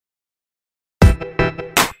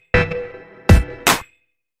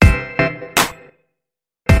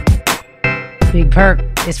Big Perk.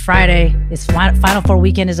 It's Friday. It's Final Four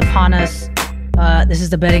weekend is upon us. This is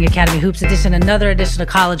the Betting Academy Hoops edition, another edition of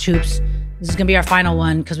College Hoops. This is going to be our final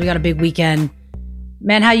one because we got a big weekend.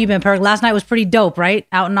 Man, how you been, Perk? Last night was pretty dope, right?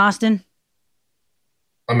 Out in Austin?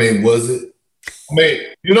 I mean, was it? I mean,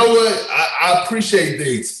 you know what? I appreciate the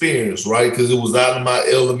experience, right? Because it was out of my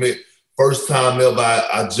element. First time ever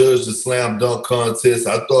I judged the slam dunk contest.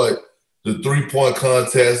 I thought the three-point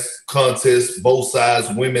contest, both sides,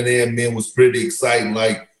 women and men, was pretty exciting.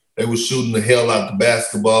 Like, they were shooting the hell out the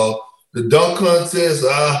basketball. The dunk contest,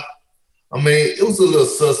 I mean, it was a little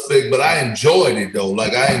suspect, but I enjoyed it, though.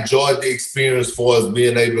 Like, I enjoyed the experience for us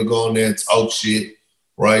being able to go in there and talk shit,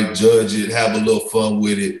 right, judge it, have a little fun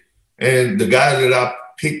with it. And the guy that I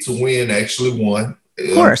picked to win actually won.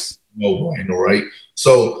 Of course. No-brainer, right?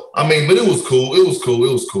 So, I mean, but it was cool. It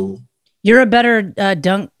was cool. You're a better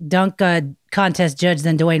dunk contest judge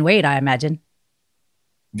than Dwayne Wade, I imagine.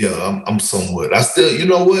 Yeah, I'm somewhat. I still, you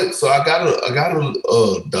know what? So I got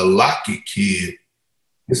the Lockett kid.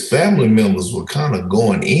 His family members were kind of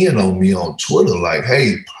going in on me on Twitter, like,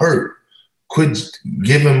 "Hey, Perk, quit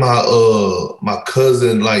giving my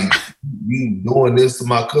cousin, like, you doing this to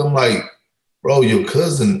my cousin." Like, bro, your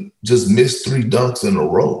cousin just missed 3 dunks in a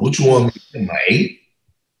row. What you want me to give him, an 8?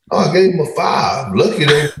 Oh, I gave him a 5.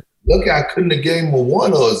 Lucky I couldn't have gave him a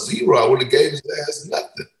 1 or a 0. I would have gave his ass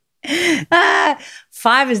nothing.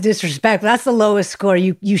 5 is disrespectful. That's the lowest score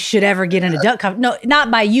you should ever get in a dunk contest. No,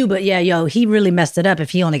 not by you, but yeah, he really messed it up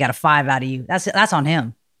if he only got a 5 out of you. That's on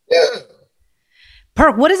him. Yeah.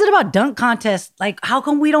 Perk, what is it about dunk contests? Like, how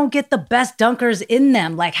come we don't get the best dunkers in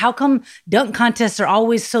them? Like, how come dunk contests are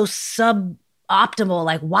always so suboptimal?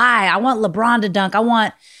 Like, why? I want LeBron to dunk. I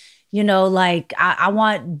want, I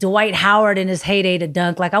want Dwight Howard in his heyday to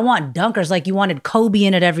dunk. Like, I want dunkers like you wanted Kobe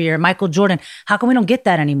in it every year, Michael Jordan. How come we don't get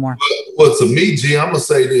that anymore? Well, to me, G, I'm going to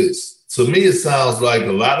say this. To me, it sounds like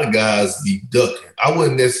a lot of guys be ducking. I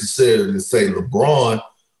wouldn't necessarily say LeBron,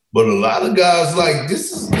 but a lot of guys, like,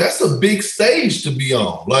 that's a big stage to be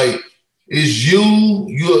on. Like, is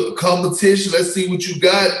you're a competition, let's see what you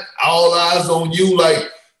got, all eyes on you. Like,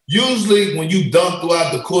 usually when you dunk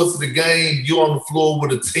throughout the course of the game, you're on the floor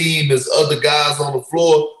with a team, there's other guys on the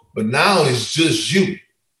floor, but now it's just you,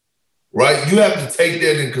 right? You have to take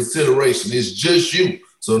that in consideration. It's just you.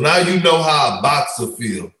 So now you know how a boxer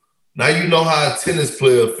feel. Now you know how a tennis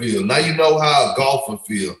player feel. Now you know how a golfer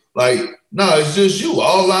feel. Like, no, it's just you.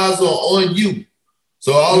 All eyes are on you.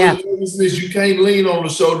 So all the nervousness, you can't lean on the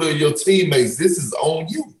shoulder of your teammates. This is on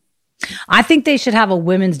you. I think they should have a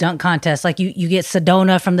women's dunk contest. Like you get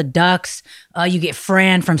Sedona from the Ducks, you get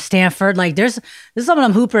Fran from Stanford. Like there's some of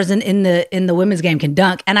them hoopers in the women's game can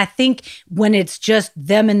dunk. And I think when it's just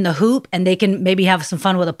them in the hoop and they can maybe have some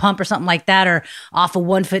fun with a pump or something like that, or off a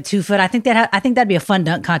 1 foot, 2 foot, I think that'd be a fun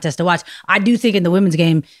dunk contest to watch. I do think in the women's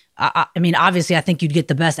game, I mean, obviously, I think you'd get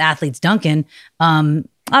the best athletes dunking. I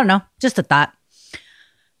don't know, just a thought.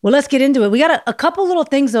 Well, let's get into it. We got a couple little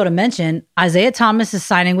things, though, to mention. Isaiah Thomas is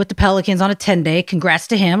signing with the Pelicans on a 10-day. Congrats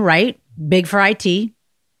to him, right? Big for IT. Huge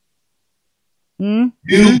for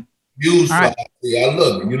right. IT. I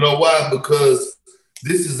love it. You know why? Because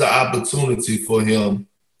this is an opportunity for him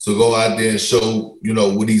to go out there and show,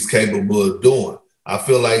 what he's capable of doing. I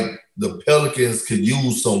feel like the Pelicans could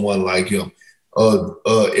use someone like him.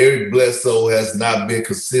 Eric Bledsoe has not been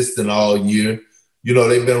consistent all year.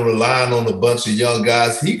 They've been relying on a bunch of young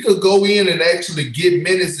guys. He could go in and actually get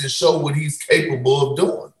minutes and show what he's capable of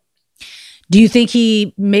doing. Do you think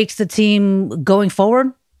he makes the team going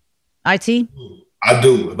forward, IT? I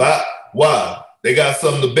do. Why? They got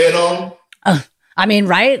something to bet on? I mean,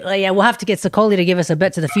 right? Yeah, we'll have to get Sicoli to give us a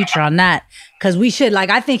bet to the future on that. Because we should,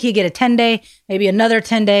 I think he'd get a 10-day, maybe another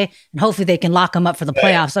 10-day, and hopefully they can lock him up for the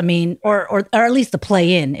playoffs. I mean, or at least the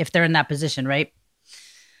play-in if they're in that position, right?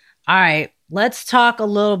 All right. Let's talk a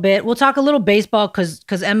little bit. We'll talk a little baseball because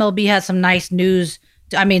MLB has some nice news.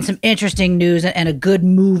 I mean, some interesting news and a good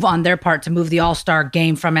move on their part to move the All-Star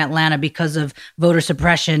game from Atlanta because of voter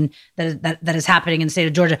suppression that is happening in the state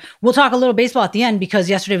of Georgia. We'll talk a little baseball at the end because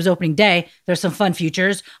yesterday was opening day. There's some fun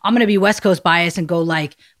futures. I'm going to be West Coast biased and go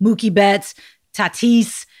like Mookie Betts,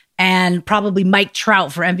 Tatis, and probably Mike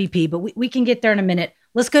Trout for MVP. But we can get there in a minute.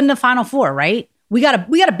 Let's get into the Final Four, right? We got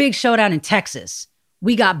a big showdown in Texas.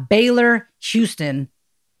 We got Baylor, Houston.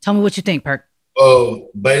 Tell me what you think, Perk.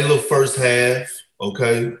 Baylor first half,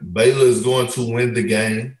 okay? Baylor is going to win the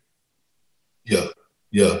game. Yeah.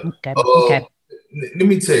 Okay. Let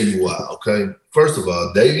me tell you why, okay? First of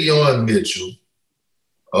all, Davion Mitchell,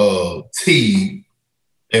 Teague,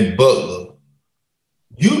 and Butler.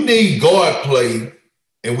 You need guard play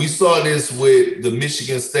And we saw this with the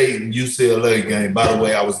Michigan State and UCLA game. By the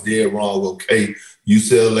way, I was dead wrong. Okay,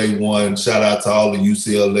 UCLA won. Shout out to all the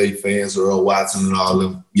UCLA fans, Earl Watson and all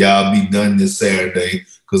them. Y'all be done this Saturday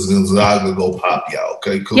because Gonzaga go pop y'all.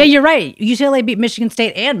 Okay, cool. Yeah, you're right. UCLA beat Michigan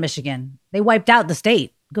State and Michigan. They wiped out the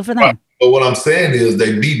state. Good for them. Right. But what I'm saying is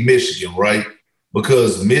they beat Michigan, right?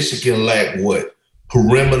 Because Michigan lacked what?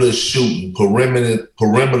 Perimeter shooting,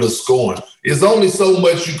 perimeter scoring. There's only so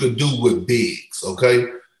much you could do with bigs, okay?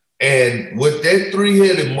 And with that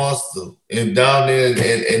three-headed monster and down there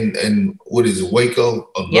and what is it, Waco?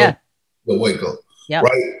 Yeah. Waco, yep.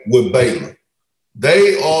 Right? With Baylor.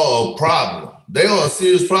 They are a problem. They are a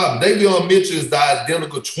serious problem. Davion Mitchell is the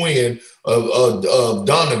identical twin of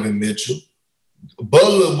Donovan Mitchell.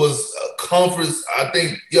 Butler was a conference,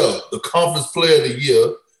 the conference player of the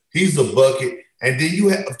year. He's a bucket. And then you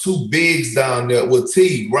have two bigs down there with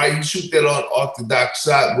Teague, right? He shoot that unorthodox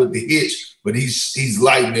shot with the hitch, but he's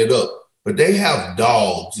lighting it up. But they have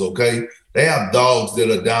dogs, okay? They have dogs that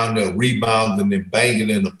are down there rebounding and banging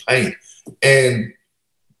in the paint. And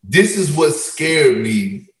this is what scared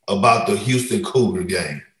me about the Houston Cougar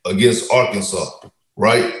game against Arkansas,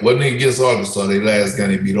 right? Wasn't it against Arkansas? Their last game,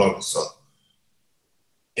 they beat Arkansas.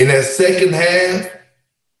 In that second half,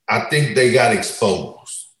 I think they got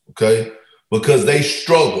exposed, okay? Because they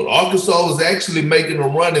struggled. Arkansas was actually making a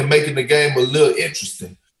run and making the game a little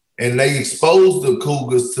interesting. And they exposed the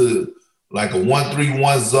Cougars to like a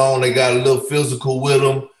 1-3-1 zone. They got a little physical with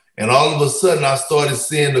them. And all of a sudden, I started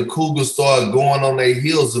seeing the Cougars start going on their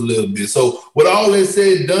heels a little bit. So with all that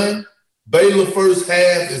said and done, Baylor first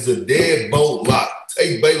half is a deadbolt lock.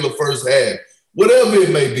 Take Baylor first half. Whatever it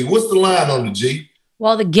may be. What's the line on the G?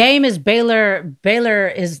 Well, the game is Baylor. Baylor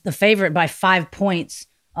is the favorite by 5 points.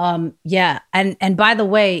 Yeah. And by the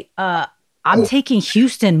way, I'm taking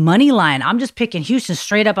Houston money line. I'm just picking Houston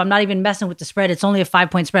straight up. I'm not even messing with the spread. It's only a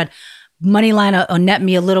 5-point spread. Money line will net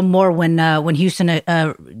me a little more when Houston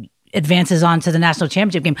advances on to the national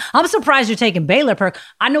championship game. I'm surprised you're taking Baylor, Perk.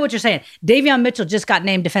 I know what you're saying. Davion Mitchell just got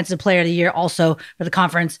named Defensive Player of the Year also for the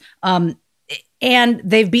conference. And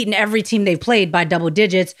they've beaten every team they've played by double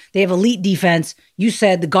digits. They have elite defense. You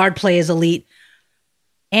said the guard play is elite.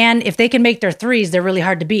 And if they can make their threes, they're really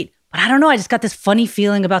hard to beat. But I don't know. I just got this funny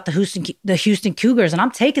feeling about the Houston Cougars, and I'm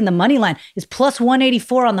taking the money line. It's plus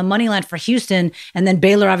 184 on the money line for Houston, and then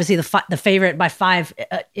Baylor, obviously the favorite by 5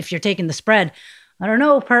 if you're taking the spread. I don't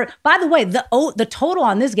know. By the way, the total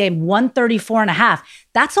on this game, 134.5.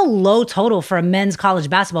 That's a low total for a men's college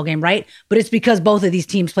basketball game, right? But it's because both of these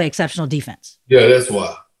teams play exceptional defense. Yeah, that's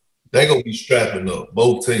why. They're going to be strapping up,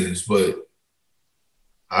 both teams, but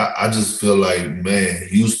I just feel like, man,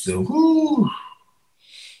 Houston, whoo.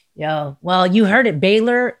 Yo, well, you heard it.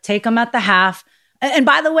 Baylor, take them at the half. And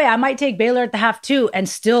by the way, I might take Baylor at the half too and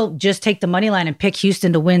still just take the money line and pick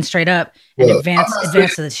Houston to win straight up and advance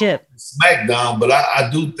to the ship. Smackdown, but I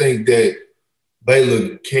do think that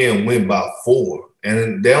Baylor can win by 4.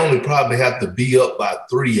 And they only probably have to be up by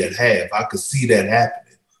 3 at half. I could see that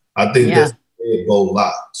happening. I think that's a bold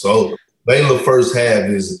lot. So Baylor first half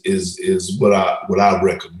is what I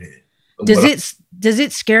recommend. Does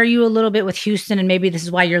it scare you a little bit with Houston, and maybe this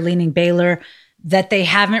is why you're leaning Baylor, that they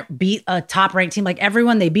haven't beat a top-ranked team? Like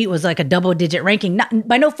everyone they beat was like a double-digit ranking, not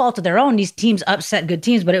by no fault of their own. These teams upset good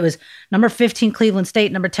teams, but it was number 15 Cleveland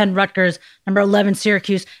State, number 10 Rutgers, number 11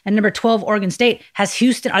 Syracuse, and number 12 Oregon State. Has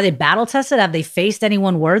Houston, are they battle-tested? Have they faced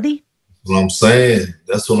anyone worthy? That's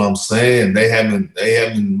what I'm saying. They haven't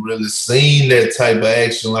really seen that type of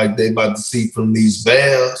action like they about to see from these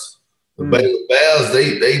Bears. The Baylor Bears,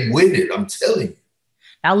 they with it, I'm telling you.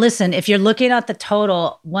 Now, listen, if you're looking at the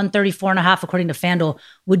total, 134.5 according to FanDuel,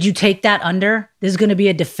 would you take that under? This is going to be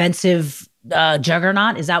a defensive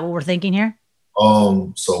juggernaut. Is that what we're thinking here?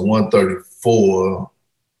 So 134.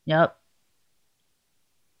 Yep.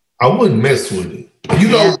 I wouldn't mess with it.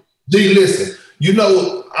 Listen,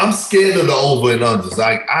 I'm scared of the over and unders.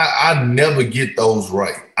 Like I never get those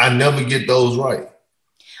right.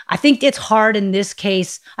 I think it's hard in this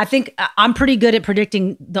case. I think I'm pretty good at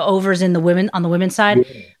predicting the overs on the women's side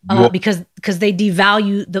because they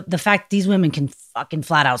devalue the fact these women can fucking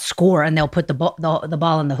flat out score and they'll put the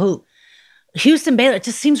ball in the hoop. Houston Baylor, it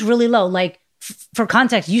just seems really low. Like for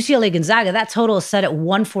context, UCLA Gonzaga, that total is set at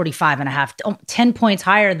 145.5, 10 points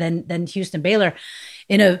higher than Houston Baylor.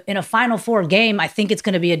 In a Final Four game, I think it's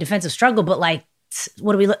going to be a defensive struggle, but like,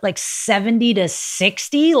 what do we look like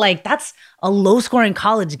 70-60? Like that's a low scoring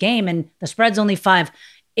college game and the spread's only 5.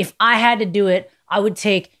 If I had to do it, I would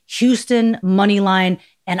take Houston money line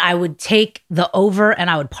and I would take the over and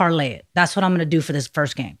I would parlay it. That's what I'm going to do for this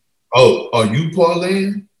first game. Oh, are you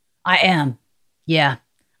parlaying? I am. Yeah.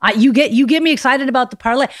 You get me excited about the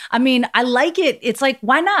parlay. I mean, I like it. It's like,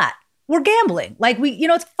 why not? We're gambling. Like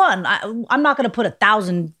it's fun. I'm not going to put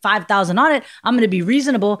 1,000, 5,000 on it. I'm going to be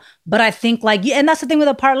reasonable. But I think and that's the thing with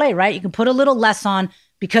a parlay, right? You can put a little less on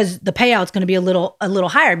because the payout's going to be a little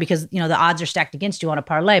higher because, the odds are stacked against you on a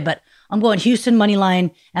parlay. But I'm going Houston money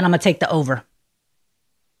line and I'm going to take the over.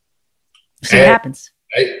 See what happens.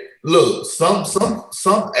 Hey, look, some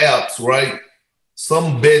apps, right?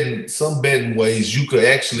 Some betting ways you could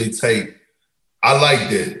actually take. I like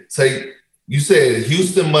that. You said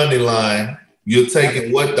Houston money line. You're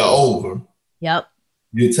taking what, the over? Yep.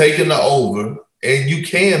 You're taking the over, and you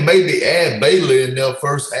can maybe add Baylor in their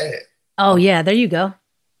first half. Oh yeah, there you go.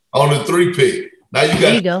 On the 3-pick. Now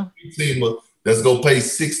you got a team that's gonna pay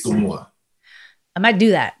 6-1. I might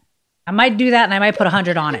do that, and I might put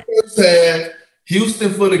 100 on it. First half,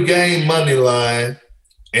 Houston for the game money line,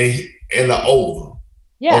 and the over.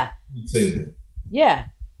 Yeah. Yeah.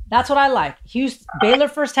 That's what I like. Baylor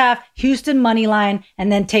first half, Houston money line,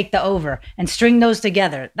 and then take the over and string those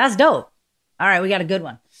together. That's dope. All right, we got a good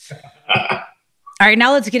one. All right,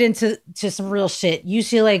 now let's get into some real shit.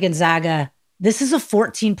 UCLA Gonzaga. This is a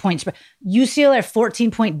 14-point spread. UCLA are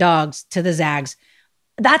 14-point dogs to the Zags.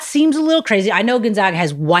 That seems a little crazy. I know Gonzaga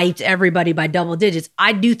has wiped everybody by double digits.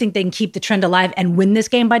 I do think they can keep the trend alive and win this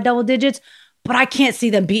game by double digits, but I can't see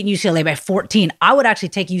them beating UCLA by 14. I would actually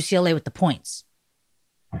take UCLA with the points.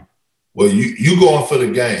 Well, you going for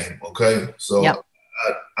the game, okay? So yep.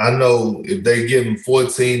 I know if they give them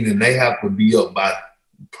 14, then they have to be up by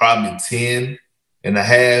probably 10 and a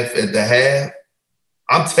half at the half.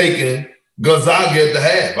 I'm taking Gonzaga at the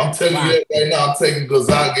half. I'm telling you that right now. I'm taking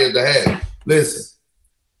Gonzaga at the half. Listen,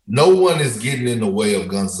 no one is getting in the way of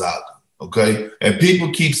Gonzaga, okay? And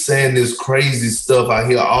people keep saying this crazy stuff. I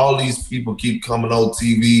hear all these people keep coming on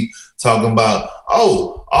TV talking about,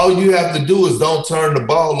 oh, all you have to do is don't turn the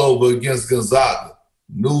ball over against Gonzaga.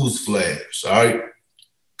 Newsflash, all right?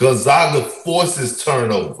 Gonzaga forces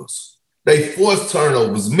turnovers. They force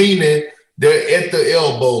turnovers, meaning they're at the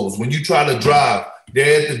elbows. When you try to drive,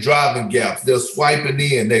 they're at the driving gaps. They're swiping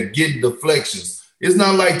in. They're getting deflections. It's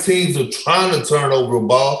not like teams are trying to turn over the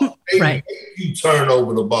ball. They right. make you turn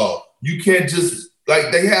over the ball. You can't just,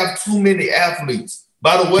 they have too many athletes.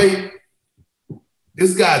 By the way,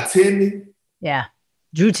 this guy, Timmy. Yeah,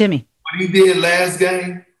 Drew Timmy. What he did last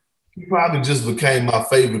game, he probably just became my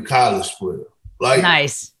favorite college player.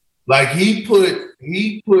 Nice. He put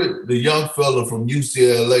the young fella from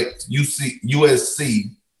USC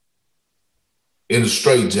in a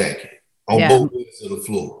straitjacket on both ends of the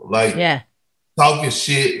floor. Talking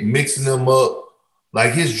shit, mixing them up.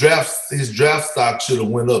 His draft stock should have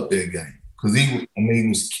went up that game because he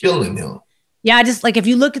was killing him. Yeah, I just if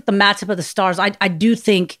you look at the matchup of the stars, I do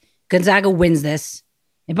think Gonzaga wins this.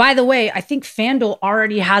 And by the way, I think FanDuel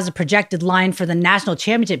already has a projected line for the national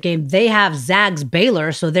championship game. They have Zags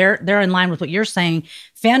Baylor, so they're in line with what you're saying.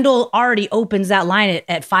 FanDuel already opens that line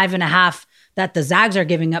at 5.5 that the Zags are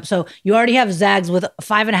giving up. So you already have Zags with a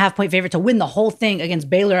 5.5 point favorite to win the whole thing against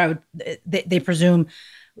Baylor. They presume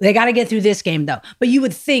they got to get through this game though. But you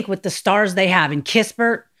would think with the stars they have in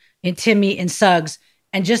Kispert, in Timmy, in Suggs,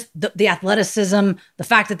 and just the athleticism, the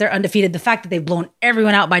fact that they're undefeated, the fact that they've blown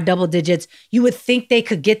everyone out by double digits, you would think they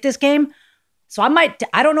could get this game. So I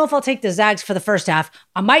don't know if I'll take the Zags for the first half.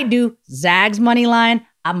 I might do Zags money line.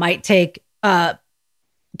 I might take,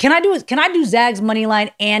 can I do Zags money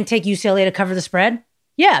line and take UCLA to cover the spread?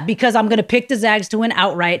 Yeah, because I'm going to pick the Zags to win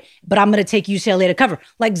outright, but I'm going to take UCLA to cover.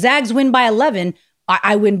 Zags win by 11,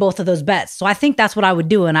 I win both of those bets. So I think that's what I would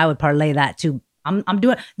do, and I would parlay that too. I'm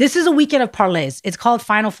doing. This is a weekend of parlays. It's called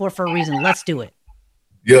Final Four for a reason. Let's do it.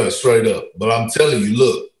 Yeah, straight up. But I'm telling you,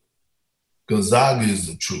 look, Gonzaga is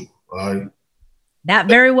the truth. All right. That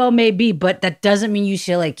very well may be, but that doesn't mean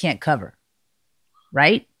UCLA can't cover,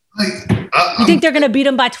 right? You think they're going to beat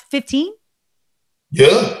them by 15?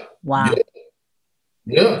 Yeah. Wow.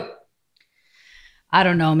 Yeah. I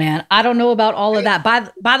don't know, man. I don't know about all of that.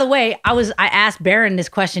 By the way, I asked Barron this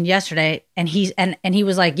question yesterday, and he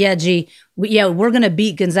was like, "Yeah, G, we're gonna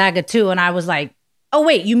beat Gonzaga too." And I was like, "Oh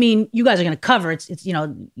wait, you mean you guys are gonna cover?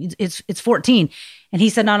 It's 14." And he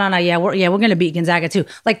said, "No, yeah, we're gonna beat Gonzaga too."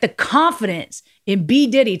 The confidence in B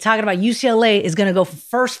Diddy talking about UCLA is gonna go from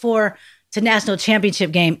first four to national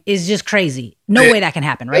championship game is just crazy. No way that can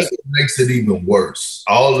happen, right? That's what makes it even worse.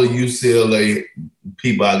 All the UCLA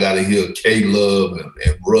people I got to hear, K-Love and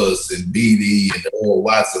Russ and BD and Earl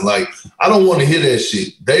Watson, I don't want to hear that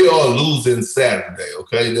shit. They are losing Saturday,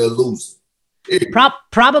 okay? They're losing.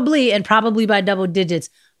 Probably by double digits,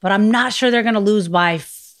 but I'm not sure they're going to lose by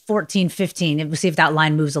 14, 15. We'll see if that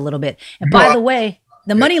line moves a little bit. And by the way,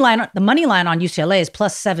 The money line on UCLA is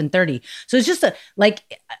plus 730. So it's just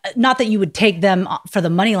not that you would take them for the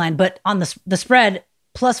money line, but on the spread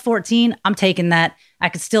plus 14, I'm taking that. I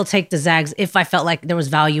could still take the Zags if I felt like there was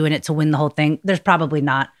value in it to win the whole thing. There's probably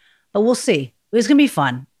not, but we'll see. It's going to be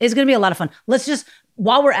fun. It's going to be a lot of fun.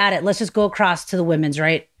 While we're at it, let's just go across to the women's,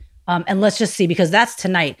 right? And let's just see, because that's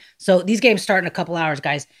tonight. So these games start in a couple hours,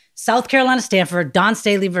 guys. South Carolina, Stanford, Dawn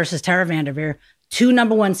Staley versus Tara Vanderveer. 2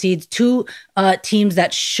 number 1 seeds, 2 teams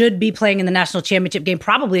that should be playing in the national championship game,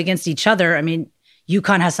 probably against each other. I mean,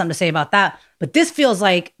 UConn has something to say about that. But this feels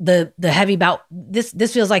like the heavy bout. This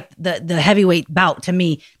feels like the heavyweight bout to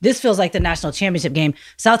me. This feels like the national championship game.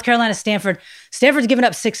 South Carolina, Stanford. Stanford's given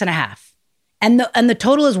up 6.5. And the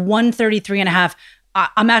total is 133.5.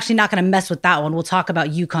 I'm actually not going to mess with that one. We'll talk about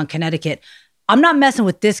UConn, Connecticut. I'm not messing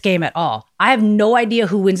with this game at all. I have no idea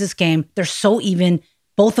who wins this game. They're so even.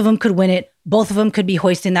 Both of them could win it. Both of them could be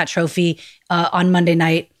hoisting that trophy on Monday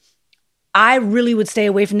night. I really would stay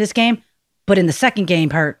away from this game. But in the second game,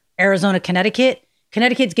 Arizona,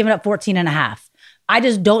 Connecticut's given up 14.5. I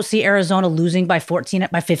just don't see Arizona losing by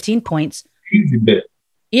 15 points. Easy bet.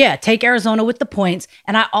 Yeah, take Arizona with the points.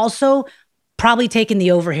 And I also probably taking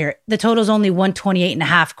the over here. The total is only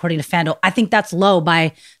 128.5 according to FanDuel. I think that's low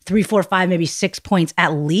by 3, 4, 5, maybe 6 points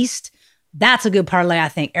at least. That's a good parlay, I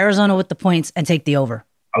think. Arizona with the points and take the over.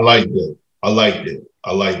 I like that. I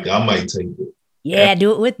might take it. Yeah,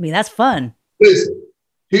 do it with me. That's fun. Listen,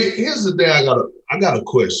 here's the thing. I got a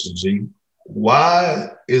question, G. Why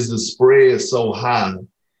is the spread so high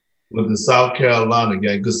with the South Carolina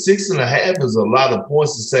game? Because 6.5 is a lot of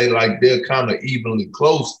points to say like they're kind of evenly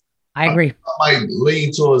close. I agree. I might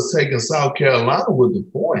lean towards taking South Carolina with the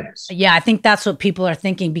points. Yeah, I think that's what people are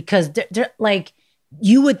thinking, because they're like,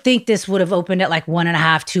 you would think this would have opened at like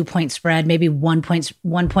 1.5, 2 point spread, maybe 1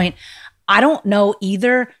 point. I don't know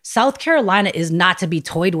either. South Carolina is not to be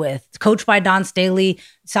toyed with. Coached by Dawn Staley,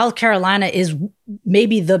 South Carolina is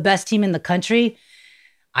maybe the best team in the country.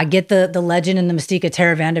 I get the legend and the mystique of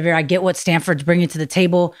Tara Vanderveer. I get what Stanford's bringing to the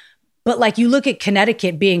table. But like, you look at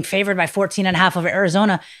Connecticut being favored by 14.5 over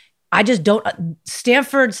Arizona. I just don't.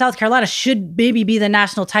 Stanford, South Carolina should maybe be the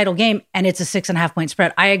national title game, and it's a 6.5 point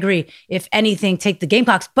spread. I agree. If anything, take the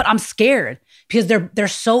Gamecocks, but I'm scared because they're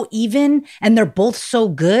so even and they're both so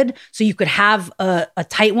good. So you could have a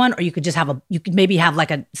tight one, or you could maybe have like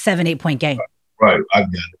a 7-8 point game. Right. I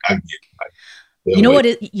get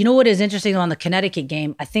it. You know what is interesting on the Connecticut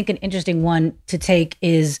game? I think an interesting one to take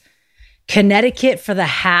is Connecticut for the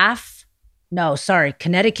half. No, sorry,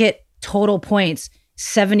 Connecticut total points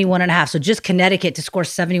 71.5. So just Connecticut to score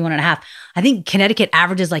 71.5. I think Connecticut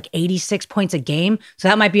averages like 86 points a game. So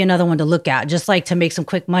that might be another one to look at, just like to make some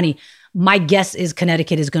quick money. My guess is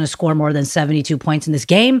Connecticut is going to score more than 72 points in this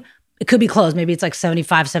game. It could be close. Maybe it's like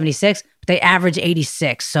 75, 76, but they average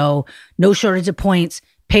 86. So no shortage of points.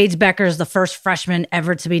 Paige Becker is the first freshman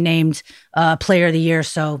ever to be named player of the year.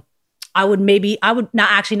 So I'll take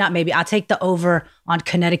the over on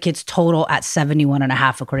Connecticut's total at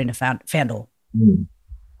 71.5 according to FanDuel.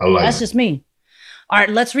 I like That's just me. All right,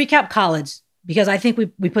 let's recap college, because I think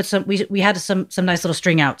we had some nice little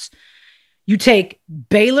string outs. You take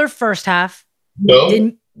Baylor first half,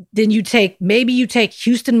 then you take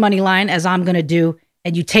Houston money line, as I'm going to do,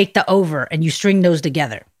 and you take the over and you string those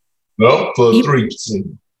together. No, for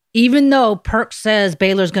 3%. Even though Perk says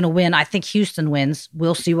Baylor's going to win, I think Houston wins.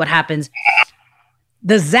 We'll see what happens.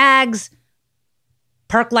 The Zags,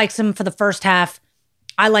 Perk likes them for the first half.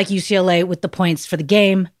 I like UCLA with the points for the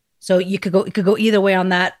game. So it could go either way on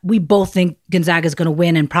that. We both think Gonzaga is going to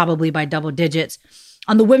win, and probably by double digits.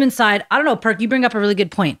 On the women's side, I don't know, Perk, you bring up a really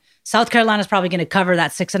good point. South Carolina is probably going to cover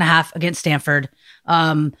that 6.5 against Stanford.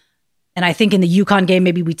 And I think in the UConn game,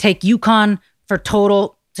 maybe we take UConn for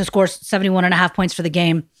total to score 71.5 points for the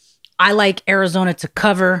game. I like Arizona to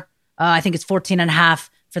cover. I think it's 14.5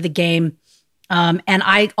 for the game. And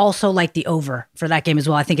I also like the over for that game as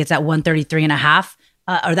well. I think it's at 133.5.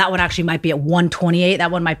 Or that one actually might be at 128.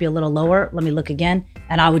 That one might be a little lower. Let me look again.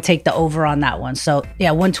 And I would take the over on that one. So yeah,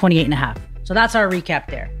 128.5. So that's our recap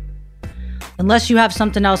there. Unless you have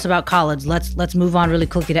something else about college, let's move on really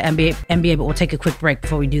quickly to NBA, but we'll take a quick break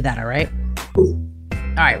before we do that, all right? All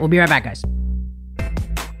right, we'll be right back, guys.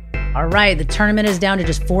 All right, the tournament is down to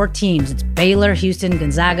just 4 teams. It's Baylor, Houston,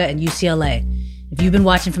 Gonzaga, and UCLA. If you've been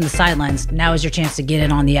watching from the sidelines, now is your chance to get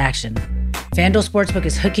in on the action. FanDuel Sportsbook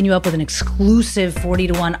is hooking you up with an exclusive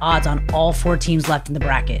 40-1 odds on all 4 teams left in the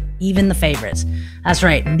bracket, even the favorites. That's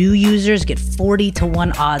right, new users get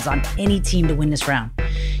 40-1 odds on any team to win this round.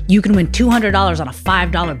 You can win $200 on a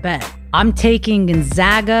 $5 bet. I'm taking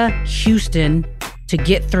Gonzaga, Houston to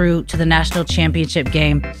get through to the national championship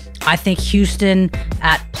game. I think Houston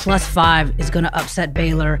at +5 is going to upset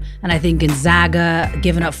Baylor. And I think Gonzaga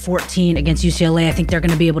giving up 14 against UCLA, I think they're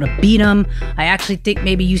going to be able to beat them. I actually think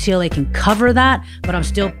maybe UCLA can cover that, but I'm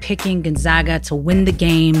still picking Gonzaga to win the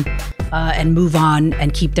game and move on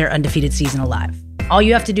and keep their undefeated season alive. All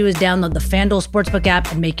you have to do is download the FanDuel Sportsbook app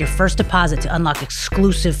and make your first deposit to unlock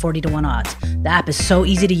exclusive 40-1 odds. The app is so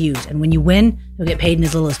easy to use, and when you win, you'll get paid in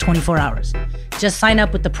as little as 24 hours. Just sign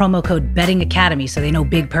up with the promo code BettingAcademy so they know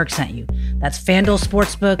Big Perk sent you. That's FanDuel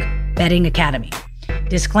Sportsbook, Betting Academy.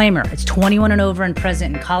 Disclaimer, it's 21 and over and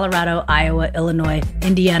present in Colorado, Iowa, Illinois,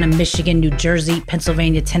 Indiana, Michigan, New Jersey,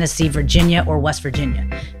 Pennsylvania, Tennessee, Virginia, or West Virginia.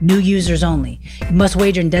 New users only. You must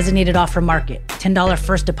wager in designated offer market. $10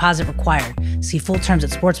 first deposit required. See full terms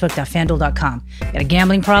at sportsbook.fanduel.com. Got a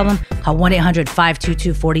gambling problem? Call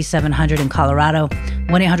 1-800-522-4700 in Colorado,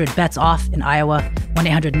 1-800-BETS-OFF in Iowa,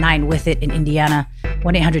 1-800-9-WITH-IT in Indiana,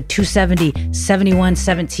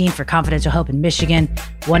 1-800-270-7117 for confidential help in Michigan,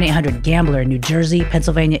 1-800-GAMBLER in New Jersey,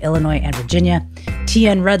 Pennsylvania, Illinois, and Virginia.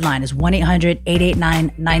 TN Redline is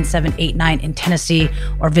 1-800-889-9789 in Tennessee,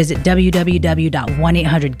 or visit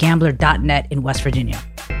www.1800gambler.net in West Virginia.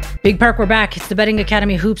 Big Perk, we're back. It's the Betting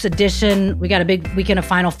Academy Hoops edition. We got a big weekend of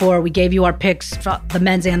Final Four. We gave you our picks for the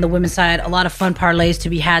men's and the women's side. A lot of fun parlays to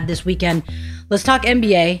be had this weekend. Let's talk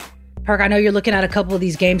NBA. Perk, I know you're looking at a couple of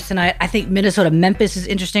these games tonight. I think Minnesota-Memphis is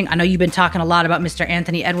interesting. I know you've been talking a lot about Mr.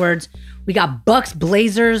 Anthony Edwards. We got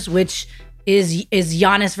Bucks-Blazers, which is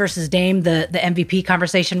Giannis versus Dame, the MVP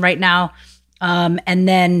conversation right now. And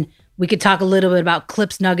then we could talk a little bit about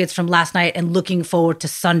Clips-Nuggets from last night and looking forward to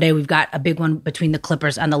Sunday. We've got a big one between the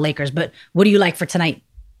Clippers and the Lakers. But what do you like for tonight?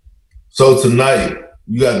 So tonight,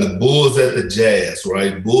 you got the Bulls at the Jazz,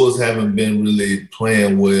 right? Bulls haven't been really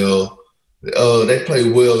playing well. They play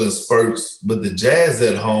well in spurts, but the Jazz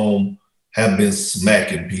at home have been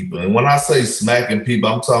smacking people. And when I say smacking people,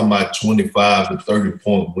 I'm talking about 25 to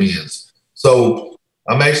 30-point wins. So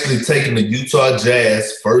I'm actually taking the Utah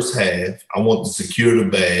Jazz first half. I want to secure the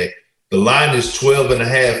bag. The line is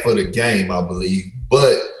 12.5 for the game, I believe.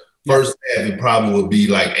 But first half, it probably will be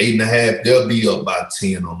like 8.5. They'll be up by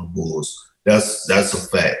 10 on the Bulls. That's a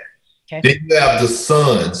fact. Okay. Then you have the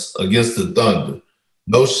Suns against the Thunder.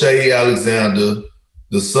 No Shea Alexander.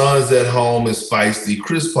 The Suns at home is feisty.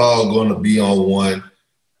 Chris Paul going to be on one.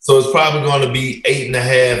 So it's probably going to be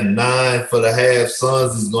 8.5, 9 for the half.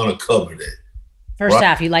 Suns is going to cover that. First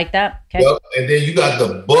half, you like that? Okay. Yep. And then you got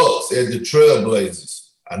the Bucks at the Trailblazers.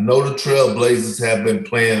 I know the Trailblazers have been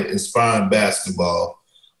playing inspiring basketball,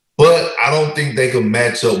 but I don't think they can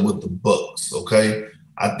match up with the Bucks, okay?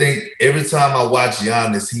 I think every time I watch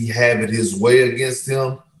Giannis, he have it his way against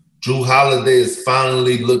him. Drew Holiday is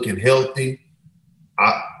finally looking healthy.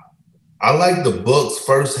 I like the Bucks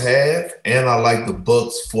first half, and I like the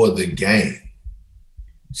Bucks for the game.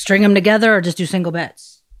 String them together or just do single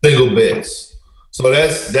bets? Single bets. So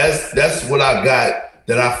that's what I got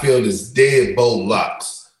that I feel is dead both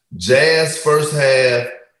locks. Jazz first half,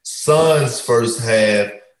 Suns first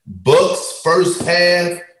half, Bucks first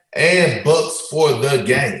half, and Bucks for the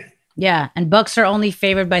game. Yeah, and Bucks are only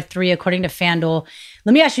favored by 3 according to FanDuel.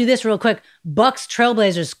 Let me ask you this real quick. Bucks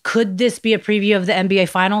Trailblazers, could this be a preview of the NBA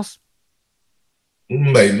Finals?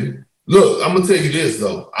 Maybe. Look, I'm gonna tell you this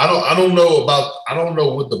though. I don't know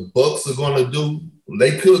what the Bucks are gonna do.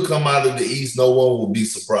 They could come out of the East. No one will be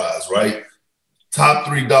surprised, right? Top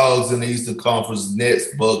 3 dogs in the Eastern Conference: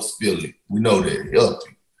 Nets, Bucks, Philly. We know they're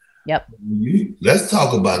healthy. Yep. Let's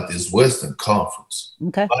talk about this Western Conference.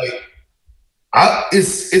 Okay.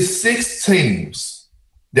 It's 6 teams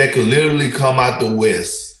that could literally come out the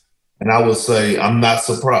West, and I would say I'm not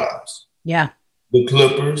surprised. Yeah. The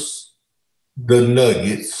Clippers, the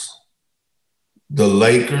Nuggets, the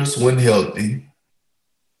Lakers when healthy,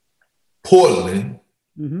 Portland,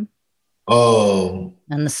 and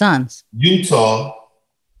the Suns, Utah,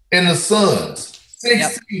 and the Suns.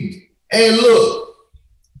 6 teams. And look,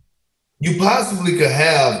 you possibly could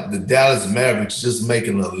have the Dallas Mavericks just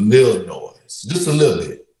making a little noise, just a little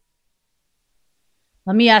bit.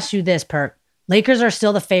 Let me ask you this, Perk. Lakers are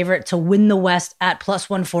still the favorite to win the West at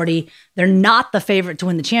 +140. They're not the favorite to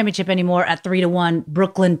win the championship anymore at 3-1.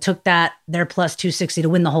 Brooklyn took that. They're +260 to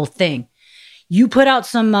win the whole thing. You put out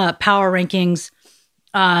some power rankings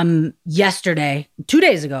yesterday, 2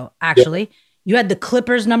 days ago, actually. Yep. You had the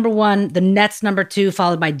Clippers #1, the Nets #2,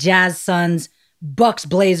 followed by Jazz, Suns, Bucks,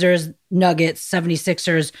 Blazers, Nuggets,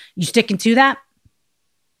 76ers. You sticking to that?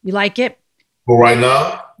 You like it? For right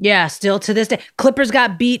now? Yeah, still to this day. Clippers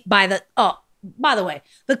got beat by the by the way,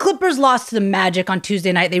 the Clippers lost to the Magic on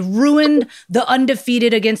Tuesday night. They ruined the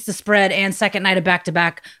undefeated against the spread and second night of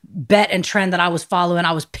back-to-back bet and trend that I was following.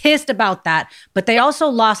 I was pissed about that. But they also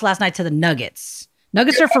lost last night to the Nuggets.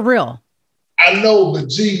 Nuggets are for real. I know, but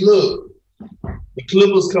gee, look, the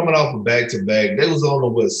Clippers coming off a back-to-back. They was on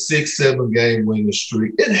a 6-7 game winning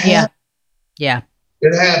streak. It happened. Yeah.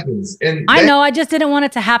 It happens. And I know. I just didn't want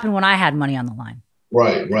it to happen when I had money on the line.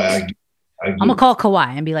 Right. I'm going to call Kawhi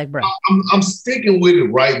and be like, bro. I'm sticking with it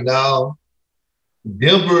right now.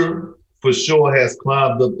 Denver, for sure, has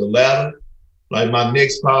climbed up the ladder. Like my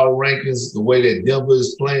next power rankings, the way that Denver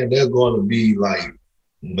is playing, they're going to be like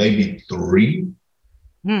maybe 3,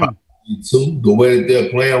 probably 2. The way that they're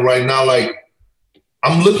playing right now, like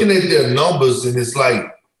I'm looking at their numbers and it's like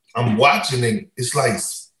I'm watching it. It's like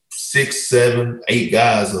 6, 7, 8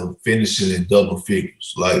 guys are finishing in double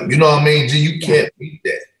figures. Like, you know what I mean? You can't beat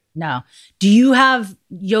that. No. Do you have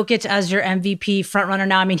Jokic as your MVP frontrunner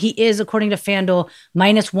now? I mean, he is, according to FanDuel,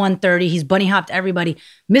 minus 130. He's bunny hopped everybody.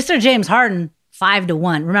 Mr. James Harden,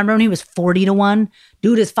 5-1. Remember when he was 40-1?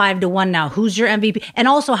 Dude is 5-1 now. Who's your MVP? And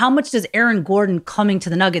also, how much does Aaron Gordon coming to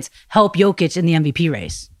the Nuggets help Jokic in the MVP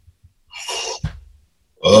race?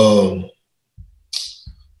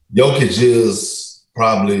 Jokic is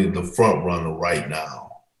probably the front runner right now.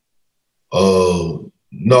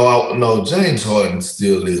 No, James Harden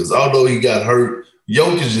still is. Although he got hurt,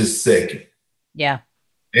 Jokic is second. Yeah.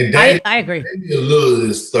 And I agree. Damian Lillard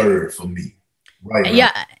is third for me. Right now.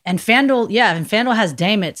 Yeah, and FanDuel has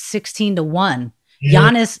Dame at 16-1.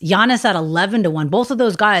 Giannis at 11-1. Both of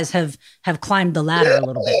those guys have climbed the ladder a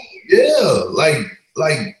little bit. Yeah,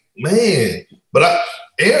 like man. But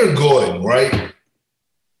Aaron Gordon, right?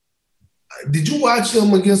 Did you watch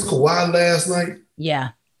him against Kawhi last night? Yeah.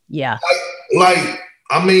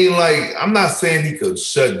 I'm not saying he could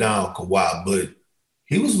shut down Kawhi, but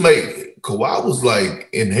Kawhi was like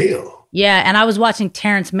in hell. Yeah, and I was watching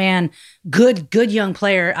Terrence Mann, good young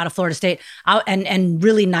player out of Florida State, and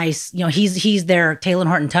really nice. You know, he's their Taylor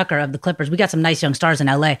Horton Tucker of the Clippers. We got some nice young stars in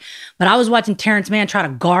LA. But I was watching Terrence Mann try to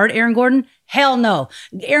guard Aaron Gordon. Hell no.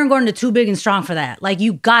 Aaron Gordon is too big and strong for that. Like,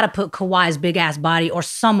 you got to put Kawhi's big-ass body or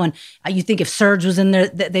someone. You think if Serge was in there,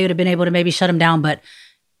 they would have been able to maybe shut him down. But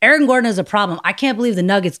Aaron Gordon is a problem. I can't believe the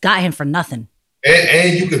Nuggets got him for nothing.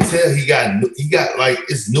 And you can tell he got like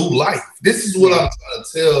it's new life. This is what I'm trying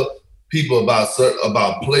to tell people about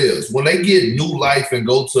players. When they get new life and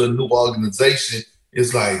go to a new organization,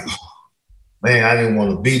 it's like, man, I didn't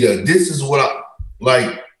want to be there. This is what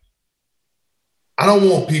I don't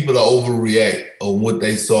want people to overreact on what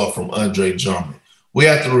they saw from Andre Drummond. We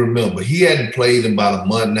have to remember he hadn't played in about a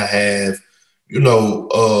month and a half. And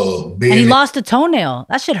he lost a toenail.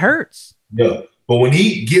 That shit hurts. Yeah. But when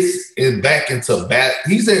he gets back into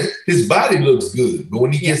his body looks good. But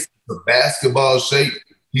when he gets into basketball shape,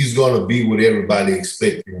 he's going to be what everybody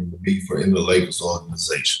expected him to be in the Lakers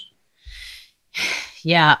organization.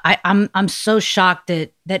 Yeah, I'm so shocked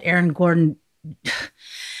that Aaron Gordon.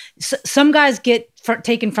 Some guys get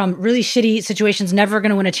taken from really shitty situations, never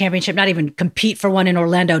going to win a championship, not even compete for one in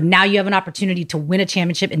Orlando. Now you have an opportunity to win a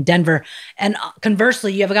championship in Denver. And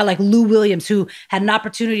conversely, you have a guy like Lou Williams who had an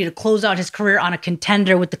opportunity to close out his career on a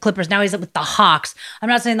contender with the Clippers. Now he's up with the Hawks. I'm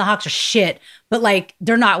not saying the Hawks are shit, but like,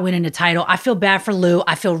 they're not winning a title. I feel bad for Lou.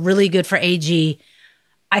 I feel really good for AG.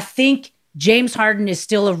 I think James Harden is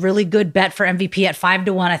still a really good bet for MVP at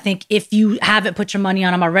 5-1. I think if you haven't put your money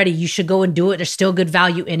on him already, you should go and do it. There's still good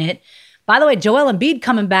value in it. By the way, Joel Embiid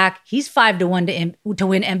coming back, he's 5-1 to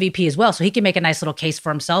win MVP as well. So he can make a nice little case for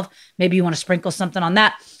himself. Maybe you want to sprinkle something on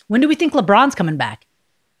that. When do we think LeBron's coming back?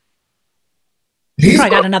 He's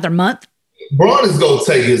probably got another month. LeBron is going to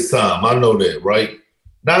take his time. I know that, right?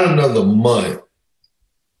 Not another month.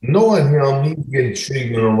 Knowing him, he's getting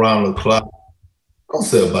treatment around the clock. I'll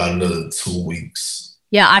say about another 2 weeks.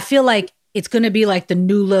 Yeah, I feel like it's going to be like the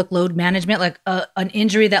new look load management, like an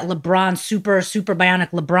injury that LeBron, super bionic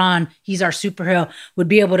LeBron, he's our superhero, would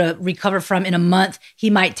be able to recover from in a month. He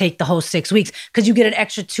might take the whole 6 weeks because you get an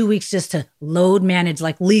extra 2 weeks just to load manage,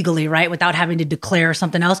 like legally, right? Without having to declare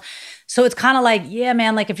something else. So it's kind of like, yeah,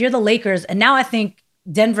 man, like if you're the Lakers, and now I think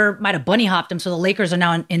Denver might have bunny hopped them, so the Lakers are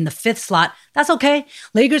now in the 5th slot. That's okay.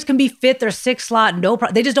 Lakers can be 5th or 6th slot, no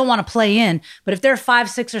problem. They just don't want to play in. But if they're 5,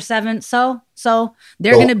 6, or 7, so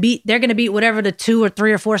they're gonna beat whatever the 2 or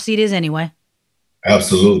 3 or 4 seed is anyway.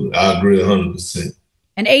 Absolutely, I agree 100%.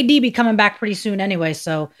 And AD be coming back pretty soon anyway.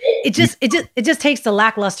 So it just takes the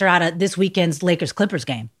lackluster out of this weekend's Lakers Clippers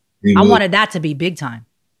game. I wanted that to be big time.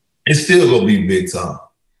 It's still gonna be big time.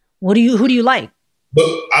 Who do you like? But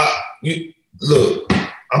look,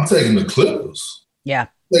 I'm taking the Clippers. Yeah.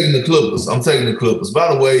 taking the Clippers. I'm taking the Clippers.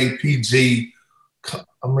 By the way, PG,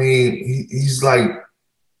 I mean, he's like,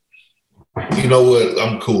 you know what?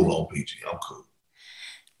 I'm cool on PG. I'm cool.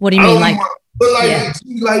 What do you mean? Like, but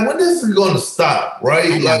like, when is it going to stop?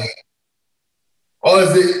 Right? Like, or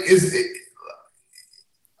is it?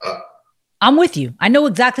 I'm with you. I know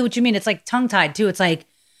exactly what you mean. It's like tongue tied too. It's like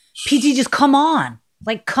PG, just come on.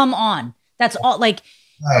 Like, come on. That's all. Like,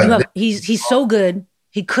 he's so good.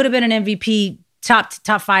 He could have been an MVP, top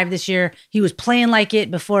 5 this year. He was playing like it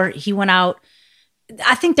before he went out.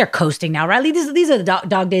 I think they're coasting now, right? These are the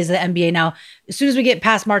dog days of the NBA now. As soon as we get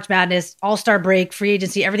past March Madness, All-Star break, free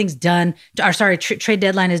agency, everything's done. Trade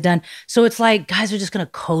deadline is done. So it's like guys are just going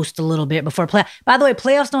to coast a little bit before play. By the way,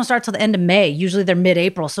 playoffs don't start till the end of May. Usually they're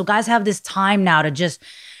mid-April. So guys have this time now to just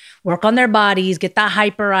work on their bodies, get that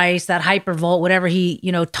hyper ice, that hyper volt, whatever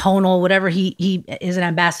tonal, whatever he is an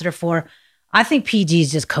ambassador for. I think PG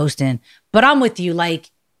is just coasting. But I'm with you.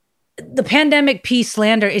 Like, the pandemic piece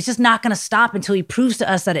slander is just not going to stop until he proves to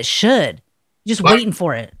us that it should. Just waiting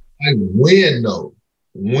for it. Like, when, though?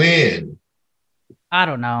 When? I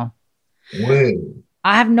don't know. When?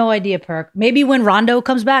 I have no idea, Perk. Maybe when Rondo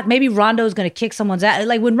comes back, maybe Rondo's going to kick someone's ass.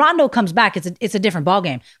 Like, when Rondo comes back, it's a different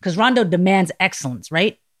ballgame because Rondo demands excellence,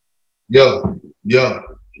 right? Yeah.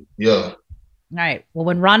 All right. Well,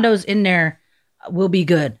 when Rondo's in there, we'll be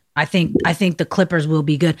good. I think the Clippers will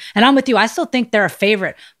be good. And I'm with you. I still think they're a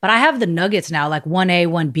favorite, but I have the Nuggets now, like 1A,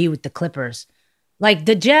 1B with the Clippers. Like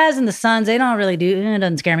the Jazz and the Suns, they don't really do, it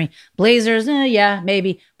doesn't scare me. Blazers, yeah,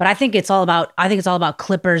 maybe. But I think it's all about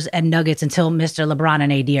Clippers and Nuggets until Mr. LeBron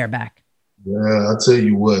and AD are back. Yeah, I'll tell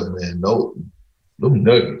you what, man. Them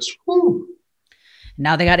Nuggets. Whew.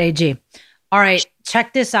 Now they got AG. All right,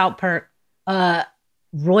 check this out, Perk.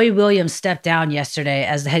 Roy Williams stepped down yesterday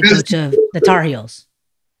as the head coach of the Tar Heels.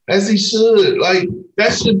 As he should. Like,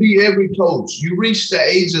 that should be every coach. You reach the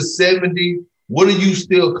age of 70, what are you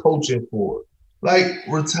still coaching for? Like,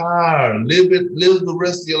 retire, live the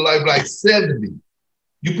rest of your life like 70.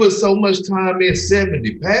 You put so much time in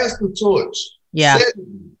 70. Pass the torch. Yeah.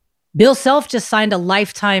 70. Bill Self just signed a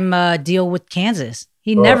lifetime deal with Kansas.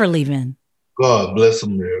 He never leaving. God bless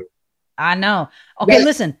him there. I know. Okay,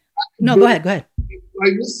 listen. No, go ahead. Like,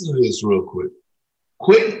 listen to this real quick.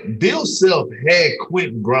 Bill Self had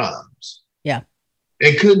Quentin Grimes. Yeah.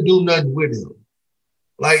 And couldn't do nothing with him.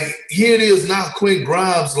 Like, here it is now, Quentin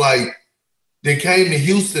Grimes, like, they came to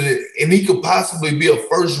Houston and he could possibly be a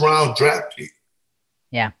first-round draft pick.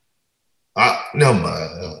 Yeah. Never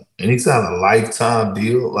mind. And he signed a lifetime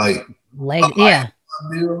deal. Yeah.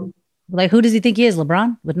 Deal. Like, who does he think he is,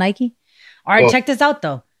 LeBron with Nike? All right, check this out,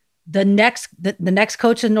 though. The next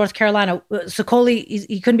coach in North Carolina, Sokoli,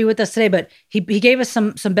 he couldn't be with us today, but he gave us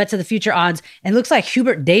some bets of the future odds, and it looks like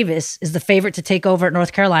Hubert Davis is the favorite to take over at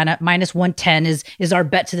North Carolina. -110 is our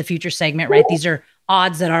bet to the future segment, right? These are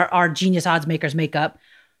odds that our genius odds makers make up.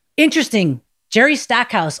 Interesting. Jerry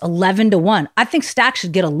Stackhouse 11-1. I think Stack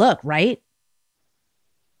should get a look, right?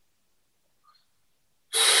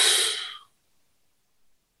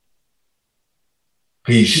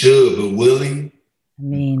 He should, but will he? I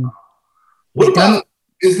mean, what about,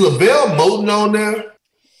 is LaVelle Moten on there?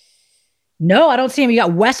 No, I don't see him. You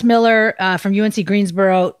got Wes Miller from UNC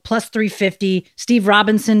Greensboro, +350. Steve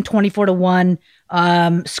Robinson, 24-1.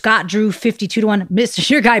 Scott Drew, 52-1. Mr.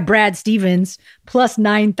 Your guy, Brad Stevens,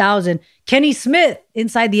 +9,000. Kenny Smith,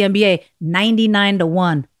 inside the NBA,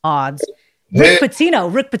 99-1 odds. Rick Pitino,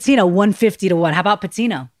 150-1. How about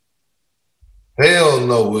Pitino? Hell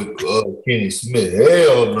no with Kenny Smith.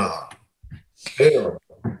 Hell no. Hell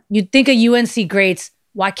no. You'd think of UNC greats.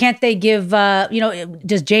 Why can't they give,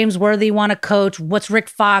 does James Worthy want to coach? What's Rick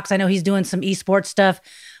Fox? I know he's doing some esports stuff.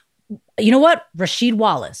 You know what? Rasheed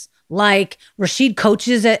Wallace. Like, Rasheed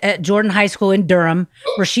coaches at Jordan High School in Durham.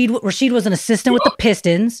 Rasheed was an assistant with the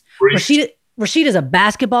Pistons. Rasheed is a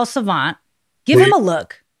basketball savant. Give him a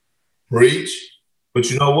look. Preach.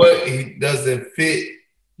 But you know what? He doesn't fit.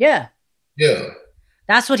 Yeah. Yeah.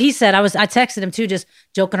 That's what he said. I texted him too, just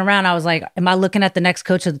joking around. I was like, am I looking at the next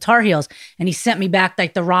coach of the Tar Heels? And he sent me back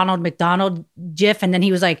like the Ronald McDonald gif. And then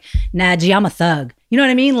he was like, nah, G, I'm a thug. You know what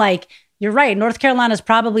I mean? Like, you're right. North Carolina's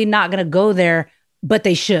probably not going to go there, but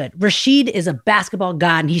they should. Rasheed is a basketball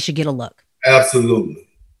god and he should get a look. Absolutely.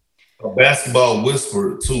 A basketball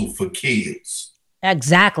whisperer too for kids.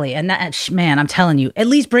 Exactly. And that, man, I'm telling you, at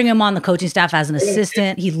least bring him on the coaching staff as an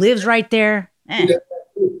assistant. He lives right there.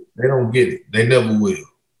 They don't get it. They never will.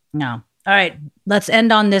 No. All right. Let's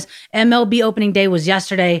end on this. MLB opening day was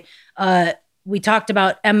yesterday. we talked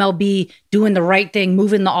about MLB doing the right thing,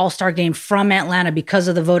 moving the All-Star game from Atlanta because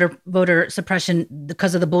of the voter suppression,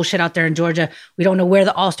 because of the bullshit out there in Georgia. We don't know where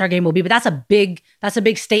the All-Star game will be, but that's a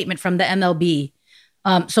big statement from the MLB.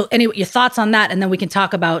 So anyway, your thoughts on that, and then we can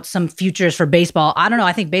talk about some futures for baseball. I don't know.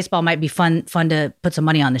 I think baseball might be fun to put some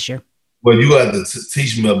money on this year. Well, you have to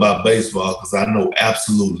teach me about baseball because I know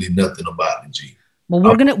absolutely nothing about it, G.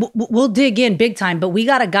 Well, we'll dig in big time, but we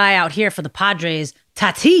got a guy out here for the Padres,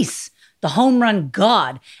 Tatis, the home run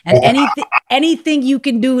god, and anything you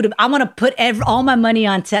can do to, I'm gonna put all my money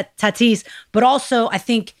on Tatis, but also I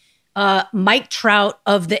think Mike Trout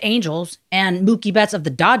of the Angels and Mookie Betts of the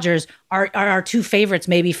Dodgers are our two favorites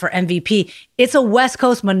maybe for MVP. It's a West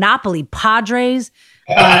Coast monopoly: Padres,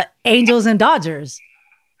 Angels, and Dodgers.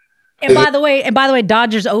 And by the way,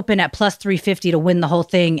 Dodgers open at plus 350 to win the whole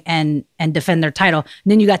thing and defend their title.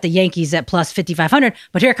 And then you got the Yankees at plus 5,500.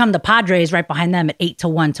 But here come the Padres right behind them at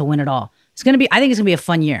 8-1 to win it all. I think it's gonna be a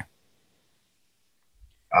fun year.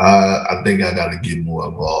 I think I got to get more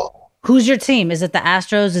involved. Who's your team? Is it the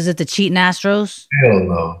Astros? Is it the cheating Astros? Hell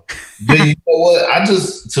no. You know what?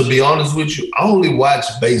 To be honest with you, I only watch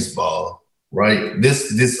baseball. Right?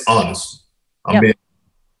 This honest.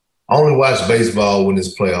 I only watch baseball when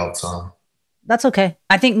it's playoff time. That's okay.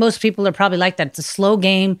 I think most people are probably like that. It's a slow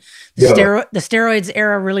game. The steroids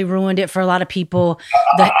era really ruined it for a lot of people.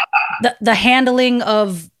 The handling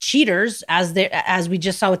of cheaters, as we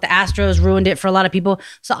just saw with the Astros, ruined it for a lot of people.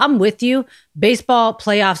 So I'm with you. Baseball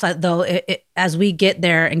playoffs, though, as we get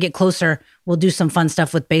there and get closer, we'll do some fun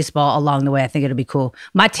stuff with baseball along the way. I think it'll be cool.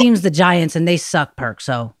 My team's the Giants, and they suck, Perk.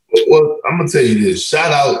 So, well, I'm gonna tell you this.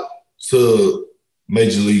 Shout out to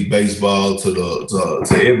Major League Baseball, to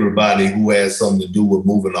everybody who has something to do with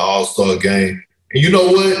moving the All-Star game. And you know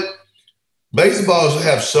what? Baseball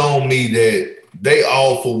have shown me that they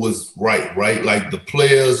offer was right? Like the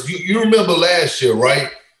players, you remember last year, right?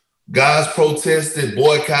 Guys protested,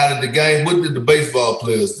 boycotted the game. What did the baseball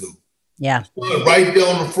players do? Yeah. Right there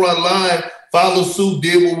on the front line, followed suit,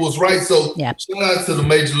 did what was right. So shout out to the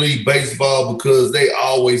Major League Baseball because they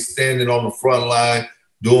always standing on the front line,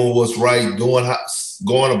 doing what's right,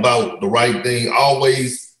 going about the right thing,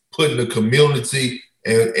 always putting the community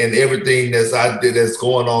and everything that's out there that's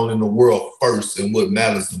going on in the world first and what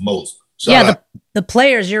matters the most. The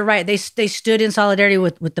players, you're right. They stood in solidarity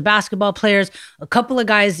with the basketball players. A couple of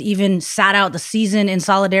guys even sat out the season in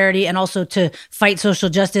solidarity and also to fight social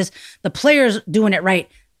justice. The players doing it right.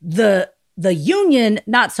 The union,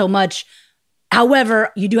 not so much.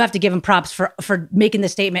 However, you do have to give them props for making the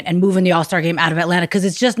statement and moving the All-Star game out of Atlanta because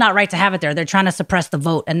it's just not right to have it there. They're trying to suppress the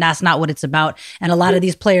vote, and that's not what it's about. And a lot of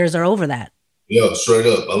these players are over that. Yeah, straight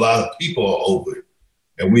up. A lot of people are over it.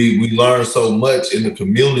 And we learn so much in the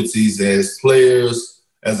communities as players,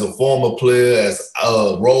 as a former player, as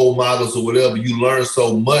role models or whatever. You learn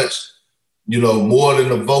so much, more than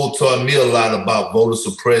the vote taught me a lot about voter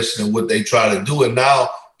suppression and what they try to do. And now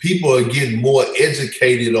people are getting more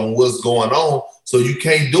educated on what's going on, so you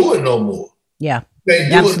can't do it no more. Yeah, you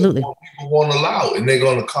can't do absolutely. It no more. People won't allow it, and they're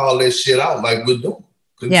going to call that shit out like we're doing.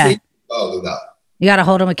 Continue to call it out. You got to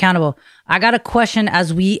hold them accountable. I got a question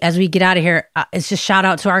as we get out of here. It's just shout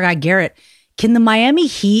out to our guy Garrett. Can the Miami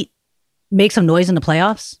Heat make some noise in the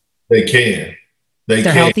playoffs? They can. They're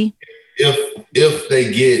healthy. If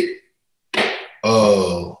they get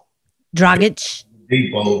Dragic.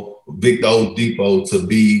 Victor Oladipo to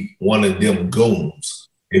be one of them goons.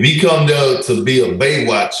 If he come there to be a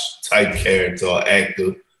Baywatch type character or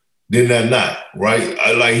actor, then they're not, right?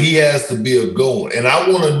 Like he has to be a goon. And I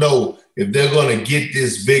want to know if they're going to get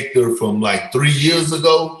this Victor from like 3 years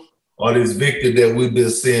ago or this Victor that we've been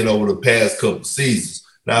seeing over the past couple seasons.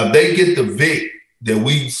 Now, if they get the Vic that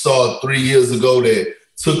we saw 3 years ago that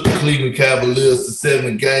took the Cleveland Cavaliers to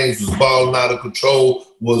 7 games, was balling out of control,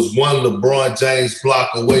 was one LeBron James block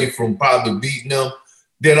away from probably beating them,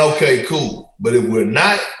 then okay, cool. But if we're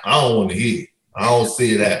not, I don't want to hear it. I don't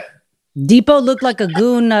see it happen. Depot looked like a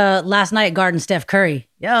goon last night guarding Steph Curry.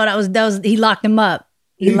 Yo, that was he locked him up.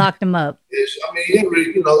 Locked him up. I mean,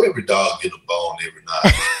 every dog get a bone every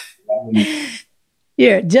night.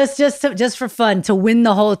 Yeah, just for fun, to win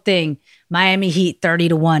the whole thing, Miami Heat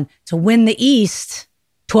 30-1. To win the East,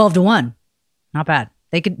 12-1. Not bad.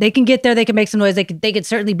 They can get there. They can make some noise. They could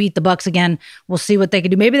certainly beat the Bucks again. We'll see what they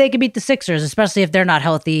can do. Maybe they could beat the Sixers, especially if they're not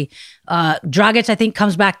healthy. Dragic, I think,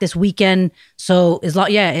 comes back this weekend. So as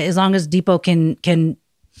long as Depot can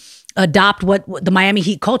adopt what the Miami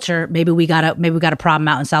Heat culture, maybe we got a problem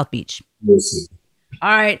out in South Beach. We'll see. All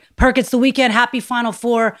right, Perk, it's the weekend. Happy Final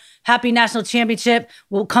Four. Happy National Championship.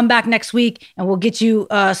 We'll come back next week and we'll get you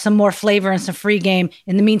some more flavor and some free game.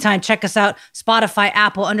 In the meantime, check us out. Spotify,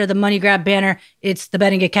 Apple, under the Money Grab banner. It's the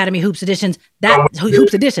Betting Academy Hoops Editions.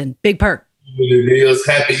 Hoops Edition. Big Perk. It is.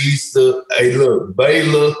 Happy Easter. Hey, look,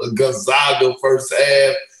 Baylor, Gonzaga first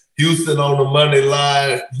half. Houston on the money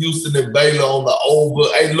line. Houston and Baylor on the over.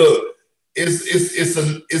 Hey, look.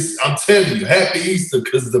 I'm telling you, happy Easter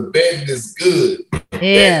because the betting is good.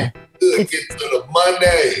 Yeah. Good. Get to the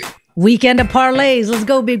Monday. Weekend of parlays. Let's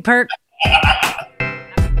go, Big Perk.